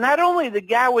best not only the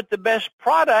guy with the best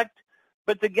product,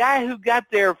 but the guy who got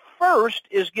there first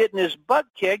is getting his butt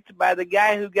kicked by the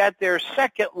guy who got there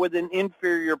second with an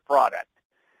inferior product.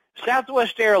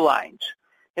 Southwest Airlines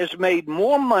has made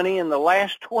more money in the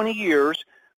last 20 years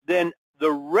than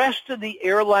the rest of the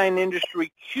airline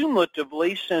industry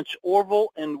cumulatively since Orville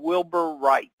and Wilbur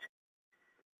Wright.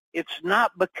 It's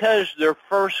not because their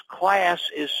first class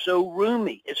is so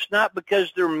roomy. It's not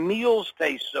because their meals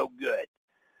taste so good.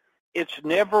 It's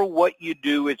never what you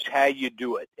do, it's how you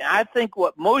do it. And I think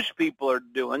what most people are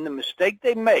doing, the mistake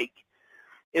they make,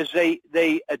 is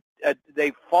they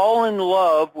fall in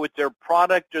love with their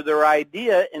product or their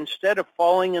idea instead of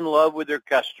falling in love with their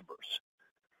customers.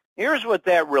 Here's what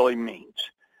that really means.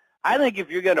 I think if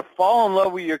you're going to fall in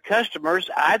love with your customers,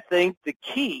 I think the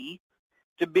key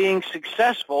to being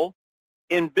successful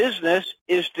in business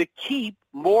is to keep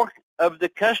more of the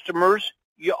customers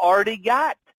you already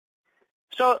got.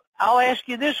 So I'll ask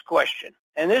you this question,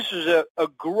 and this is a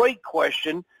great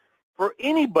question for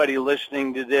anybody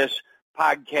listening to this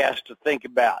podcast to think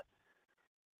about.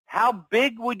 How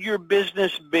big would your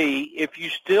business be if you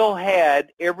still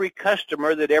had every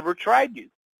customer that ever tried you?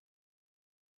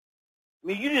 I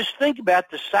mean, you just think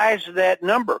about the size of that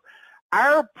number.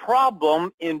 Our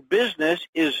problem in business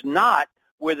is not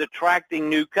with attracting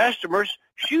new customers.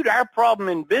 Shoot, our problem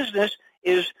in business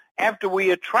is after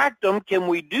we attract them, can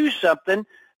we do something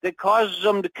that causes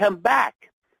them to come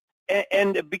back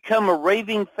and to become a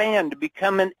raving fan, to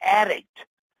become an addict?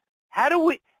 How do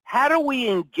we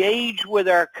engage with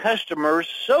our customers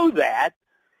so that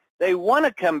they want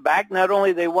to come back? Not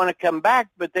only they want to come back,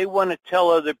 but they want to tell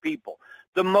other people.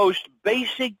 The most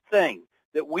basic thing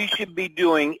that we should be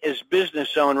doing as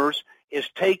business owners is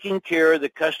taking care of the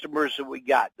customers that we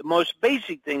got. The most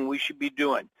basic thing we should be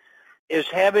doing is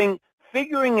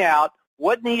figuring out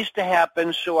what needs to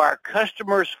happen so our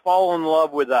customers fall in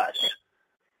love with us.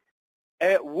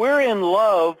 We're in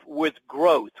love with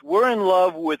growth. We're in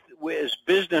love with as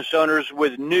business owners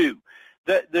with new.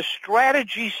 The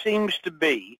strategy seems to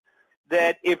be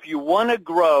that if you want to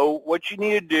grow, what you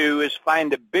need to do is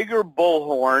find a bigger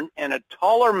bullhorn and a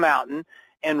taller mountain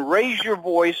and raise your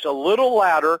voice a little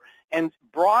louder and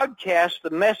broadcast the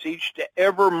message to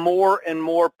ever more and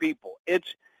more people.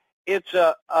 It's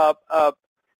a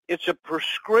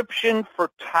prescription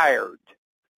for tired.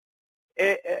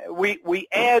 We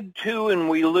add 2 and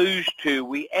we lose 2.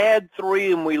 We add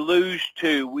 3 and we lose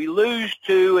 2. We lose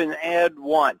 2 and add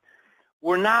 1.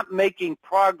 We're not making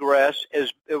progress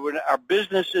as our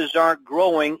businesses aren't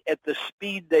growing at the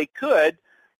speed they could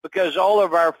because all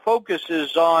of our focus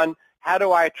is on how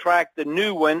do I attract the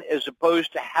new one as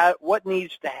opposed to what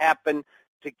needs to happen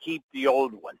to keep the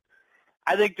old one.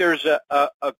 I think there's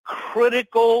a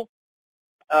critical,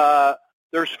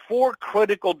 there's 4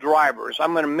 critical drivers.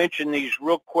 I'm going to mention these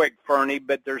real quick, Fernie,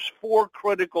 but there's 4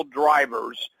 critical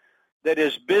drivers that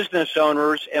as business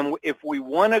owners, and if we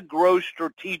want to grow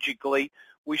strategically,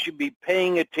 we should be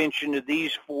paying attention to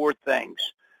these 4 things.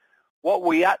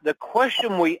 The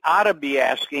question we ought to be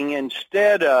asking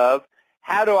instead of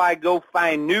how do I go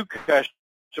find new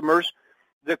customers,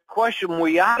 the question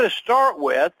we ought to start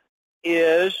with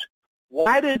is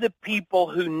why do the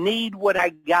people who need what I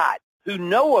got, who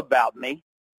know about me,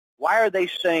 why are they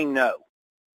saying no?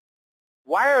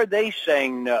 Why are they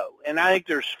saying no? And I think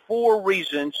there's 4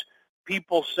 reasons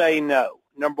people say no.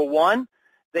 Number 1,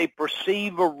 they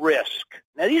perceive a risk.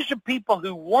 Now, these are people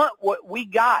who want what we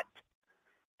got.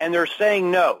 and they're saying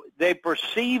no. They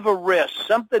perceive a risk.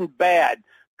 Something bad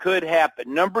could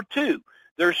happen. Number two,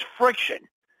 there's friction.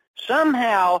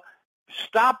 Somehow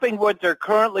stopping what they're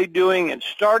currently doing and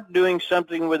start doing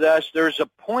something with us, there's a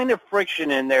point of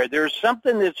friction in there. There's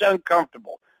something that's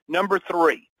uncomfortable. Number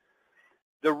three,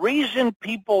 the reason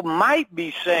people might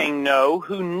be saying no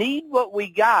who need what we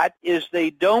got is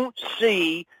they don't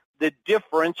see the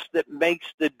difference that makes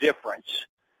the difference.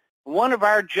 One of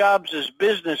our jobs as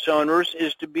business owners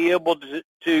is to be able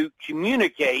to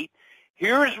communicate,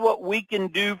 here's what we can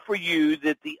do for you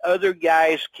that the other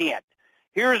guys can't.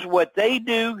 Here's what they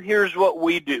do, here's what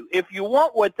we do. If you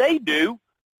want what they do,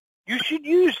 you should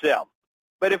use them.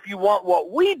 But if you want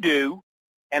what we do,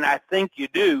 and I think you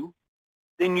do,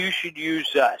 then you should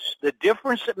use us. The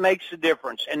difference that makes the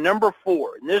difference. And number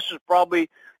four, and this is probably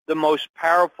the most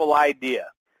powerful idea,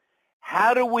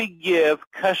 how do we give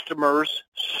customers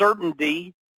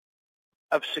certainty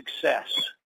of success?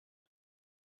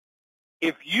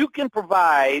 If you can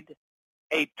provide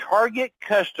a target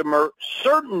customer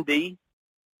certainty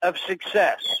of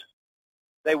success,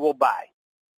 they will buy.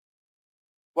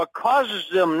 What causes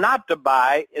them not to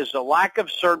buy is a lack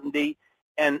of certainty,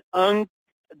 and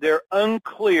they're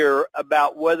unclear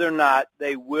about whether or not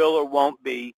they will or won't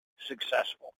be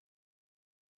successful.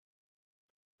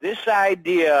 This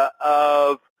idea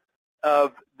of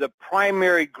the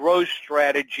primary growth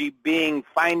strategy being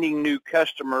finding new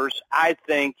customers, I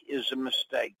think, is a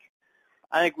mistake.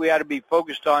 I think we ought to be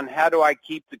focused on how do I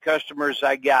keep the customers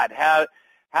I got?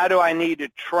 How do I need to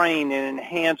train and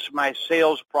enhance my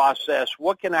sales process?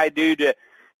 What can I do to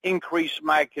increase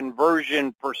my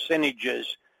conversion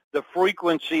percentages, the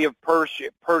frequency of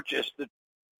purchase,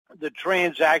 the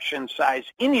transaction size?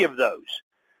 Any of those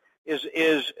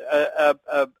is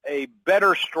a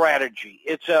better strategy.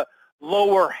 It's a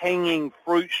lower hanging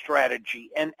fruit strategy.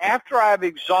 And after I've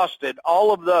exhausted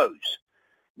all of those,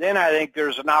 then I think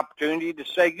there's an opportunity to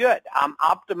say, good, I'm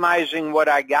optimizing what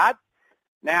I got.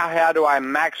 Now how do I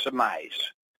maximize?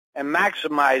 And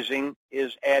maximizing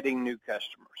is adding new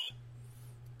customers.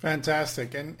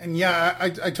 Fantastic. And yeah,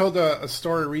 I told a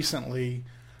story recently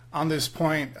on this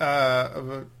point.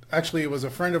 Actually, it was a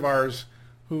friend of ours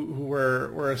who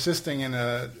were assisting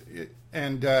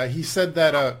and he said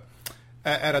that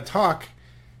at a talk,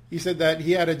 he said that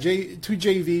he had two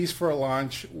JVs for a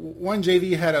launch. One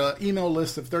JV had an email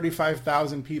list of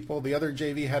 35,000 people. The other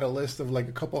JV had a list of like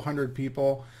a couple hundred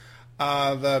people.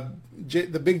 The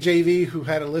big JV who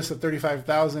had a list of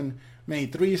 35,000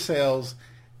 made 3 sales,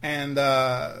 and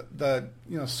the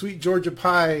sweet Georgia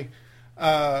Pie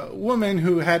woman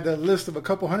who had a list of a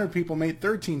couple hundred people made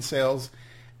 13 sales.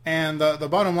 And the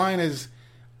bottom line is,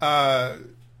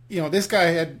 this guy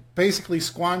had basically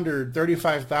squandered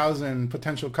 35,000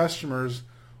 potential customers,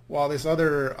 while this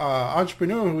other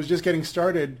entrepreneur who was just getting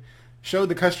started showed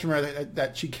the customer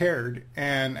that she cared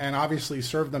and obviously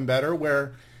served them better.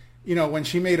 Where, when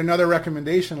she made another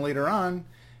recommendation later on,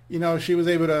 she was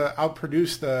able to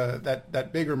outproduce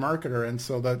that bigger marketer. And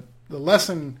so the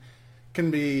lesson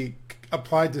can be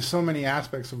applied to so many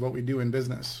aspects of what we do in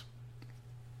business.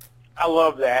 I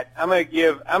love that. I'm going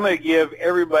to give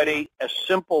everybody a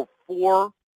simple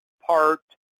 4-part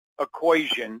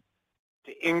equation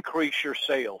to increase your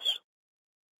sales.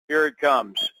 Here it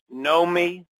comes. Know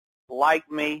me,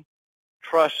 like me,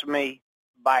 trust me,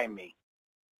 buy me.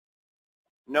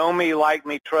 Know me, like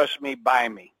me, trust me, buy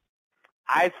me.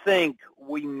 I think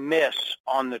we miss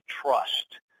on the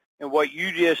trust. And what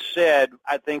you just said,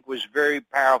 I think, was very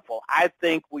powerful. I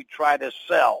think we try to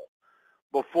sell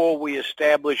before we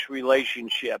establish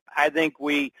relationship. I think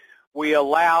we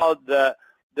allow the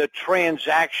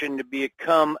transaction to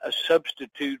become a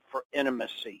substitute for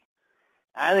intimacy.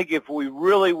 I think if we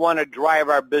really want to drive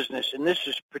our business, and this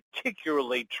is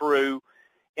particularly true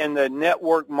in the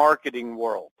network marketing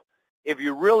world, if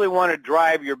you really want to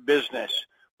drive your business,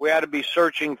 we ought to be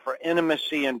searching for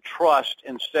intimacy and trust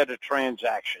instead of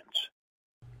transactions.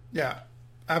 Yeah,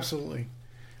 absolutely.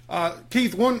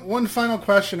 Keith, one final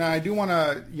question. I do want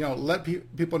to let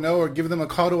people know or give them a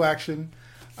call to action,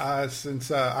 since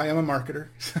I am a marketer,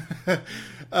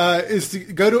 is to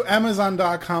go to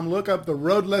Amazon.com, look up The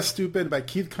Road Less Stupid by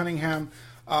Keith Cunningham.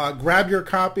 Grab your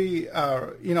copy.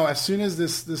 As soon as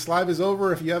this live is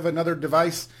over, if you have another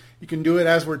device, you can do it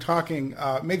as we're talking.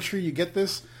 Make sure you get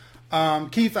this.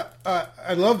 Keith,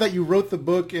 I love that you wrote the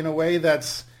book in a way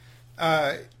that's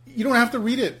you don't have to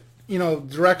read it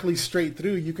directly straight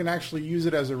through. You can actually use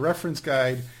it as a reference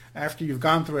guide after you've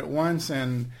gone through it once,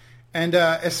 and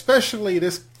especially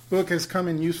this book has come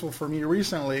in useful for me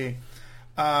recently,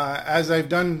 as I've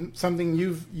done something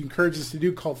you've encouraged us to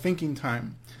do called Thinking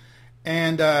Time,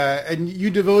 and you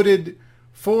devoted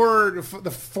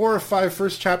the 4 or 5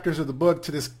 first chapters of the book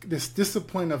to this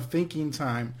discipline of thinking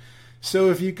time. So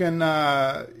if you can,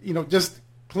 just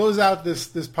close out this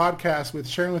podcast with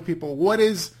sharing with people what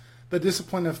is the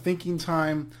discipline of thinking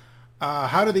time.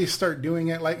 How do they start doing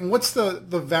it? And what's the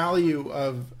value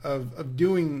of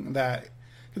doing that?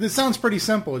 Because it sounds pretty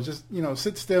simple. It's just,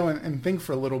 sit still and think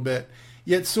for a little bit.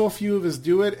 Yet so few of us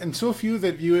do it, and so few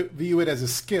that view it as a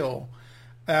skill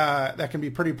that can be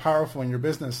pretty powerful in your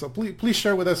business. So please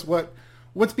share with us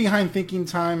what's behind thinking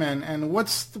time and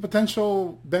what's the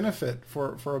potential benefit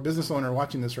for a business owner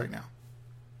watching this right now.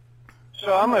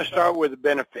 So I'm going to start with the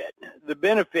benefit. The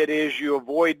benefit is you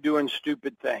avoid doing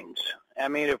stupid things. I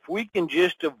mean, if we can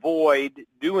just avoid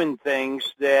doing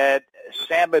things that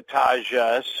sabotage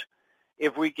us,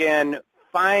 if we can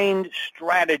find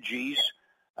strategies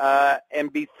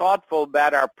and be thoughtful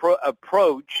about our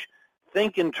approach,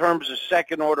 think in terms of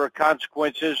second-order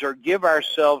consequences, or give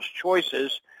ourselves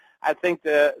choices, I think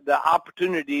the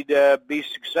opportunity to be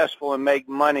successful and make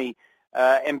money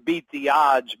and beat the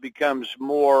odds becomes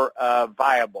more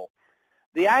viable.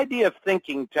 The idea of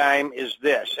thinking time is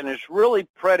this, and it's really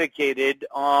predicated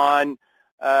on,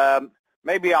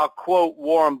 maybe I'll quote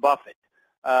Warren Buffett.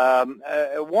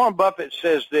 Warren Buffett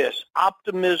says this: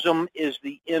 optimism is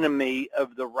the enemy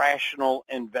of the rational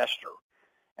investor.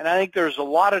 And I think there's a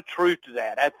lot of truth to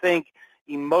that. I think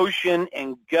emotion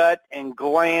and gut and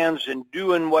glands and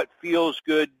doing what feels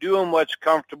good, doing what's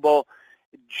comfortable,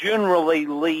 generally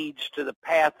leads to the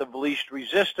path of least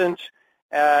resistance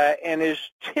and is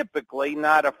typically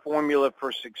not a formula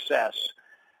for success.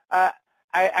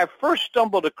 I first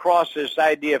stumbled across this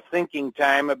idea of thinking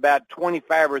time about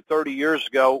 25 or 30 years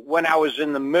ago when I was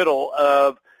in the middle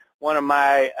of one of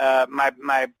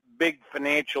my big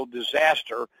financial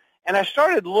disaster, and I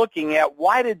started looking at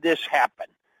why did this happen,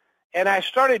 and I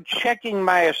started checking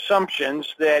my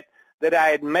assumptions that I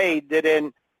had made. That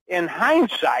in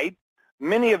hindsight,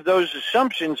 many of those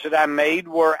assumptions that I made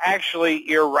were actually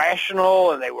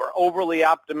irrational and they were overly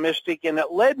optimistic, and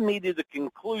it led me to the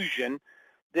conclusion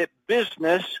that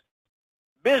business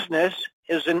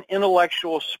is an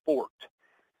intellectual sport.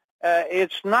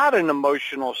 It's not an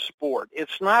emotional sport.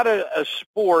 It's not a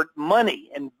sport. Money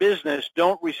and business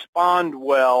don't respond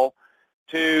well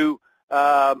to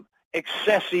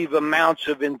excessive amounts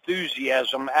of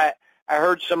enthusiasm. I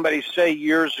heard somebody say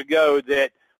years ago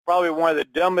that probably one of the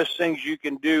dumbest things you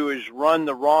can do is run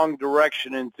the wrong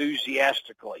direction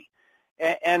enthusiastically.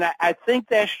 And I think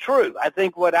that's true. I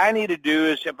think what I need to do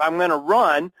is, if I'm going to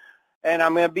run and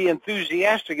I'm going to be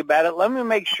enthusiastic about it, let me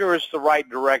make sure it's the right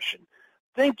direction.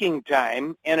 Thinking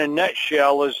time, in a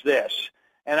nutshell, is this.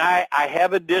 And I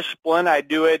have a discipline. I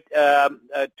do it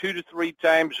 2 to 3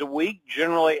 times a week.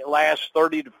 Generally, it lasts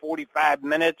 30 to 45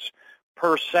 minutes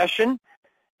per session.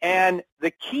 And the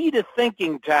key to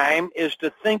thinking time is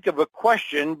to think of a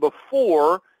question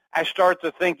before I start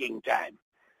the thinking time.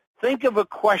 Think of a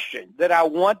question that I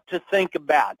want to think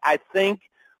about. I think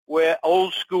with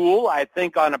old school. I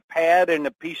think on a pad and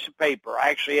a piece of paper.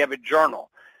 I actually have a journal.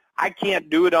 I can't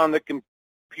do it on the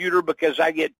computer because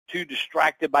I get too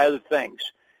distracted by other things.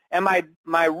 And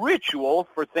my ritual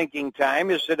for thinking time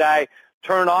is that I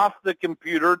turn off the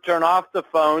computer, turn off the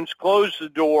phones, close the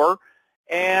door,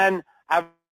 and I've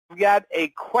got a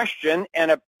question and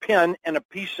a pen and a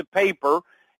piece of paper.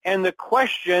 And the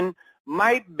question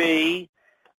might be,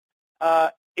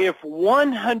 if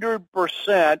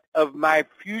 100% of my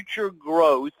future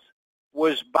growth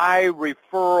was by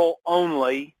referral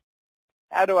only,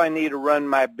 how do I need to run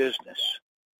my business?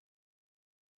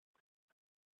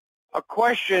 A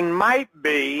question might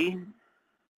be,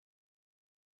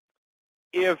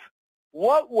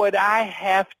 what would I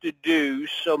have to do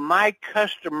so my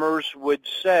customers would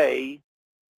say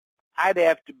I'd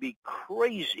have to be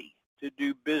crazy to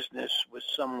do business with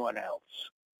someone else?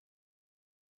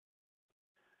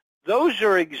 Those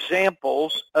are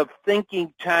examples of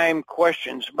thinking time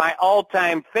questions. My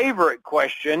all-time favorite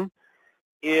question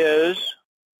is,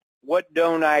 what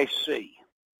don't I see?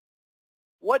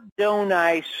 What don't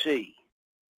I see?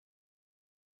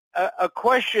 A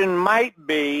question might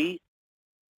be,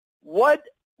 what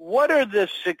are the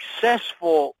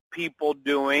successful people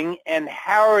doing and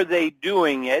how are they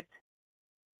doing it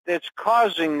that's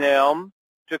causing them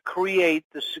to create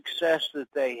the success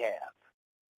that they have?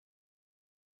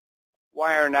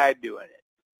 Why aren't I doing it?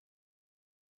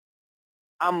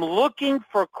 I'm looking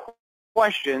for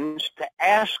questions to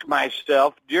ask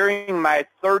myself during my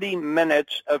 30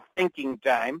 minutes of thinking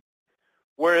time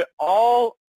where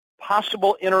all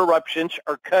possible interruptions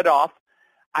are cut off.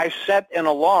 I set an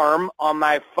alarm on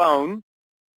my phone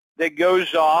that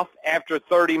goes off after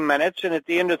 30 minutes, and at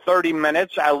the end of 30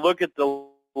 minutes, I look at the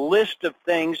list of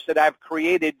things that I've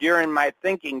created during my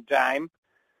thinking time.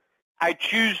 I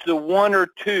choose the one or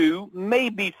two,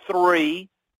 maybe three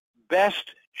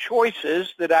best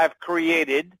choices that I've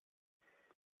created,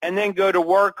 and then go to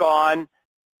work on,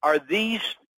 are these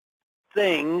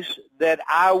things that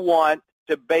I want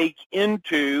to bake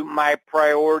into my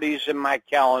priorities in my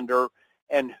calendar,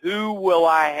 and who will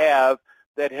I have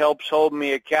that helps hold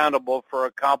me accountable for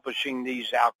accomplishing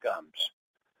these outcomes?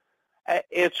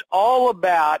 It's all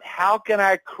about how can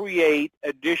I create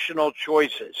additional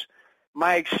choices.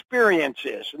 My experience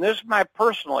is, and this is my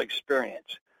personal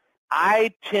experience,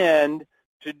 I tend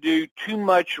to do too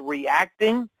much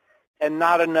reacting and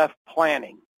not enough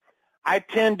planning. I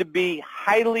tend to be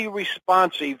highly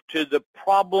responsive to the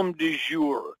problem du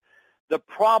jour, the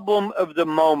problem of the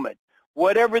moment,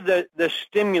 whatever the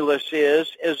stimulus is,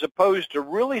 as opposed to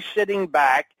really sitting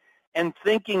back and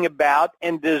thinking about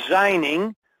and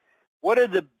designing what are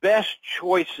the best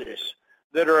choices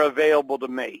that are available to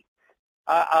me.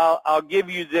 I'll give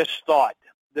you this thought.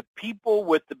 The people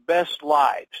with the best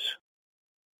lives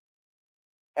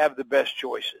have the best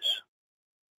choices.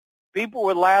 People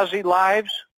with lousy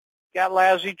lives got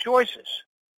lousy choices.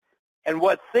 And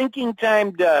what thinking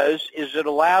time does is it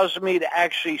allows me to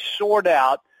actually sort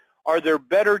out, are there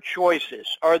better choices?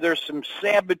 Are there some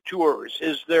saboteurs?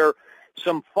 Is there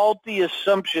some faulty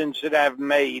assumptions that I've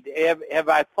made? Have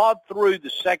I thought through the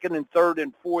second and third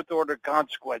and fourth order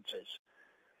consequences?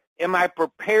 Am I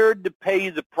prepared to pay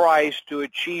the price to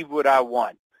achieve what I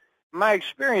want? My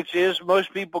experience is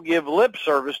most people give lip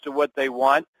service to what they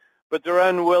want, but they're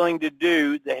unwilling to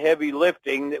do the heavy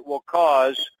lifting that will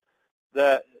cause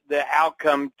the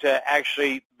outcome to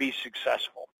actually be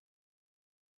successful.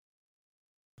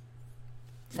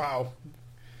 Wow.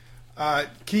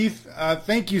 Keith,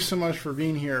 thank you so much for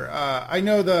being here. I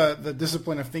know the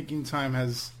discipline of thinking time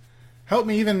has helped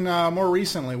me even more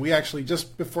recently. We actually,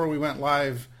 just before we went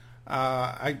live,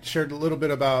 I shared a little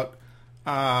bit about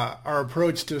our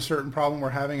approach to a certain problem we're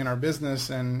having in our business,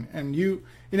 and you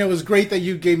know, it was great that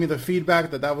you gave me the feedback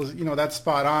that was, you know, that's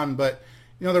spot on. But,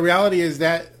 you know, the reality is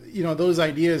that, you know, those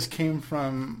ideas came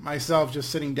from myself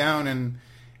just sitting down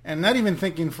and not even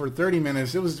thinking for 30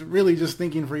 minutes. It was really just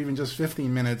thinking for even just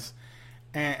 15 minutes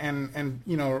and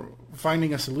you know,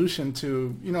 finding a solution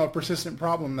to, you know, a persistent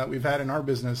problem that we've had in our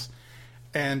business.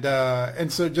 And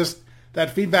so just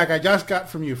that feedback I just got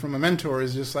from you, from a mentor,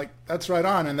 is just like, that's right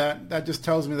on. And that just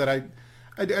tells me that I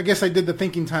guess I did the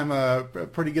thinking time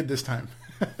pretty good this time.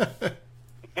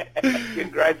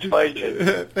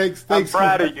 Congratulations. Thanks. I'm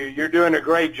proud of you. You're doing a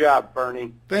great job,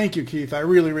 Bernie. Thank you, Keith. I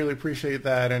really, really appreciate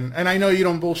that. And I know you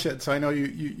don't bullshit, so I know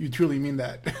you truly mean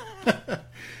that.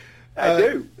 I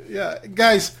do. Yeah.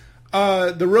 Guys,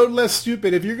 The Road Less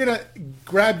Stupid, if you're going to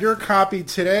grab your copy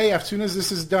today, as soon as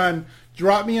this is done,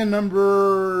 drop me a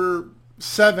number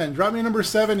 7. Drop me a number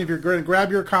 7 if you're going to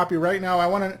grab your copy right now. I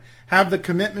want to have the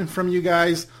commitment from you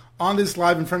guys on this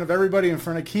live in front of everybody, in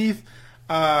front of Keith.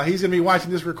 He's going to be watching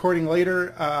this recording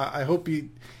later. I hope he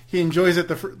enjoys it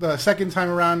the second time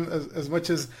around as much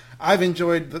as I've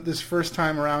enjoyed this first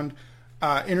time around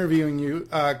interviewing you.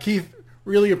 Keith,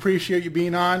 really appreciate you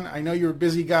being on. I know you're a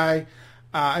busy guy.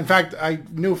 In fact, I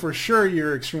know for sure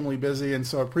you're extremely busy, and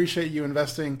so I appreciate you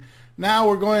investing. Now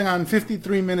we're going on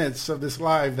 53 minutes of this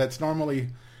live. That's normally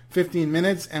 15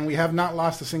 minutes, and we have not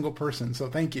lost a single person, so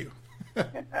thank you.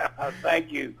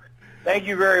 Thank you. Thank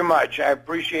you very much. I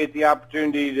appreciate the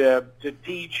opportunity to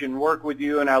teach and work with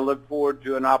you, and I look forward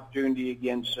to an opportunity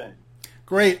again soon.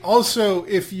 Great. Also,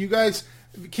 if you guys,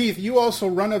 Keith, you also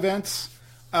run events,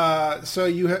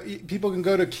 so people can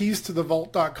go to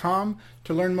keystothevault.com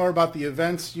to learn more about the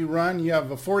events you run. You have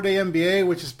a 4-day MBA,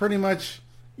 which is pretty much,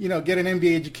 you know, get an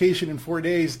MBA education in 4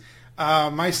 days.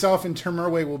 Myself and Tim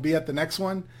Irway will be at the next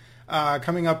one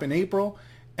coming up in April.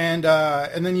 And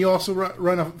then you also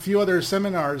run a few other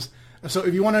seminars. So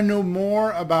if you want to know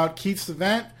more about Keith's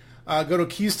event, go to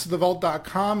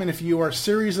keystothevault.com. And if you are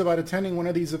serious about attending one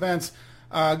of these events,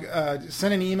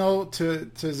 send an email to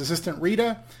his assistant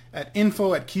Rita at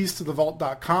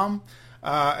info@keystothevault.com.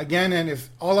 Again, and if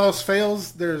all else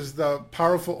fails, there's the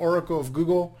powerful oracle of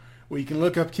Google, where you can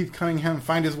look up Keith Cunningham,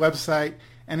 find his website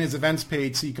and his events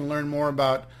page, so you can learn more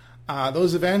about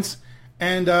those events.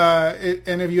 And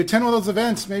if you attend one of those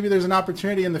events, maybe there's an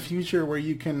opportunity in the future where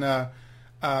you can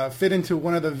fit into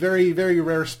one of the very, very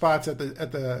rare spots at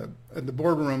the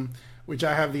boardroom, which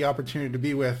I have the opportunity to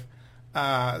be with.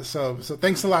 So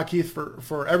thanks a lot, Keith,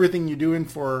 for everything you do and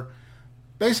for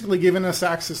basically giving us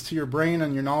access to your brain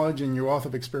and your knowledge and your wealth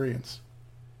of experience.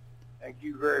 Thank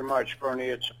you very much, Bernie.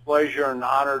 It's a pleasure and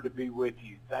honor to be with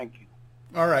you. Thank you.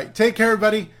 All right. Take care,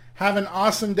 everybody. Have an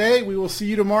awesome day. We will see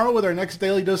you tomorrow with our next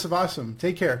Daily Dose of Awesome.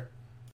 Take care.